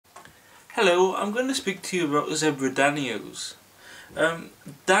Hello, I'm going to speak to you about Zebra Danios.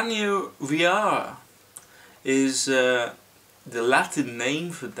 Danio Riara is the Latin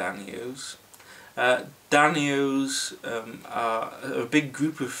name for Danios. Danios are a big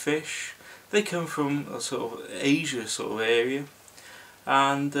group of fish. They come from a sort of Asia sort of area,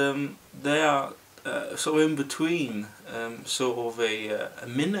 and they are sort of in between sort of a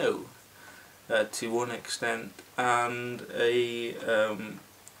minnow to one extent and a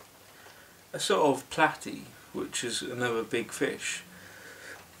sort of platy, which is another big fish.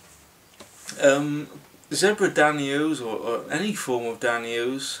 Zebra Danios, or any form of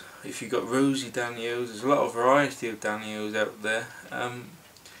Danios, if you've got rosy Danios, there's a lot of variety of Danios out there.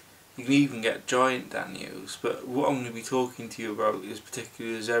 You can even get giant Danios, but what I'm going to be talking to you about is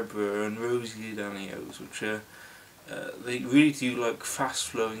particularly Zebra and rosy Danios, which are they really do like fast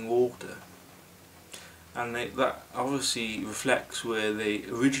flowing water, and that obviously reflects where they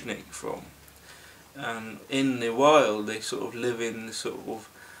originate from. And in the wild they sort of live in sort of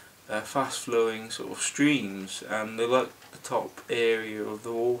fast flowing sort of streams, and they like the top area of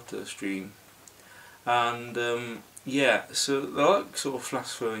the water stream, and yeah, so they like sort of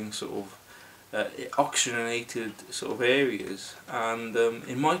fast flowing sort of oxygenated sort of areas. And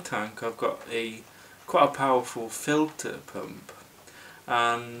in my tank I've got quite a powerful filter pump,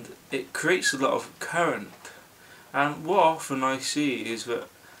 and it creates a lot of current, and what often I see is that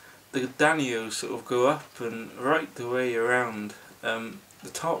the Danios sort of go up and right the way around the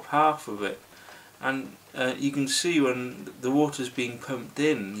top half of it, and you can see when the water's being pumped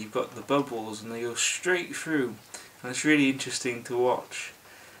in, you've got the bubbles and they go straight through, and it's really interesting to watch.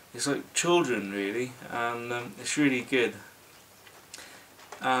 It's like children really, and it's really good.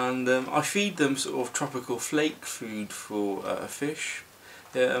 And I feed them sort of tropical flake food for fish.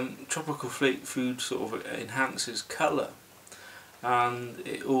 Tropical flake food sort of enhances colour, and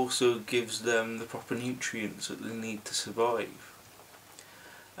it also gives them the proper nutrients that they need to survive.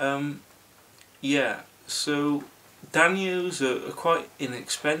 Yeah, so Danios are quite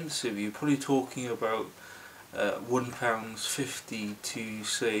inexpensive. You're probably talking about £1.50 to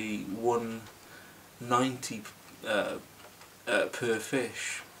say £1.90 per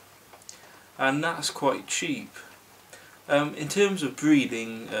fish, and that's quite cheap. In terms of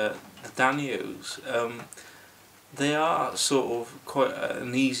breeding the Danios, they are sort of quite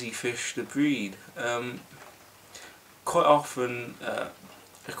an easy fish to breed. Quite often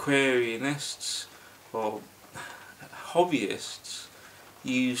aquarianists or hobbyists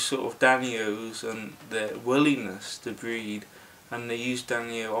use sort of Danios and their willingness to breed, and they use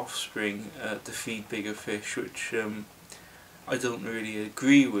Danio offspring to feed bigger fish, which I don't really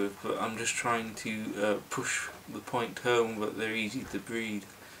agree with, but I'm just trying to push the point home that they're easy to breed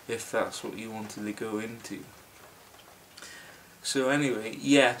if that's what you wanted to go into. So anyway,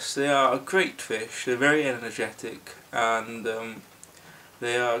 yes, they are a great fish. They're very energetic, and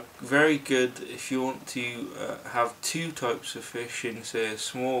they are very good if you want to have two types of fish in, say, a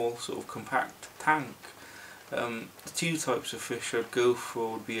small sort of compact tank. The two types of fish I'd go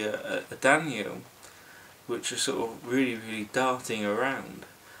for would be a Danio, which is sort of really darting around,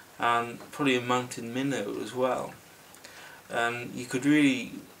 and probably a mountain minnow as well. And you could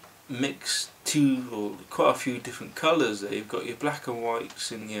really mix two or quite a few different colours there. You've got your black and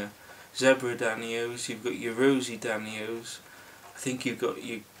whites in your Zebra Danios, you've got your rosy Danios, I think you've got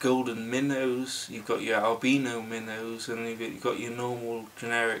your golden minnows, you've got your albino minnows, and you've got your normal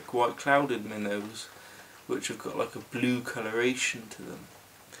generic white clouded minnows, which have got like a blue coloration to them.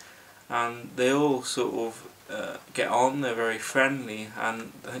 And they all sort of get on, they're very friendly,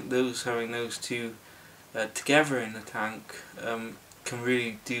 and I think having those two together in the tank can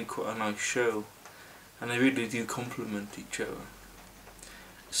really do quite a nice show, and they really do complement each other.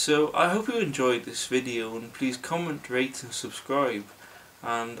 So I hope you enjoyed this video, and please comment, rate and subscribe,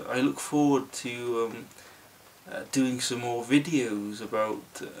 and I look forward to doing some more videos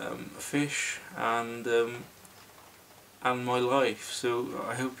about fish and my life. So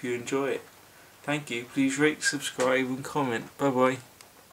I hope you enjoy it. Thank you. Please rate, subscribe and comment. Bye bye.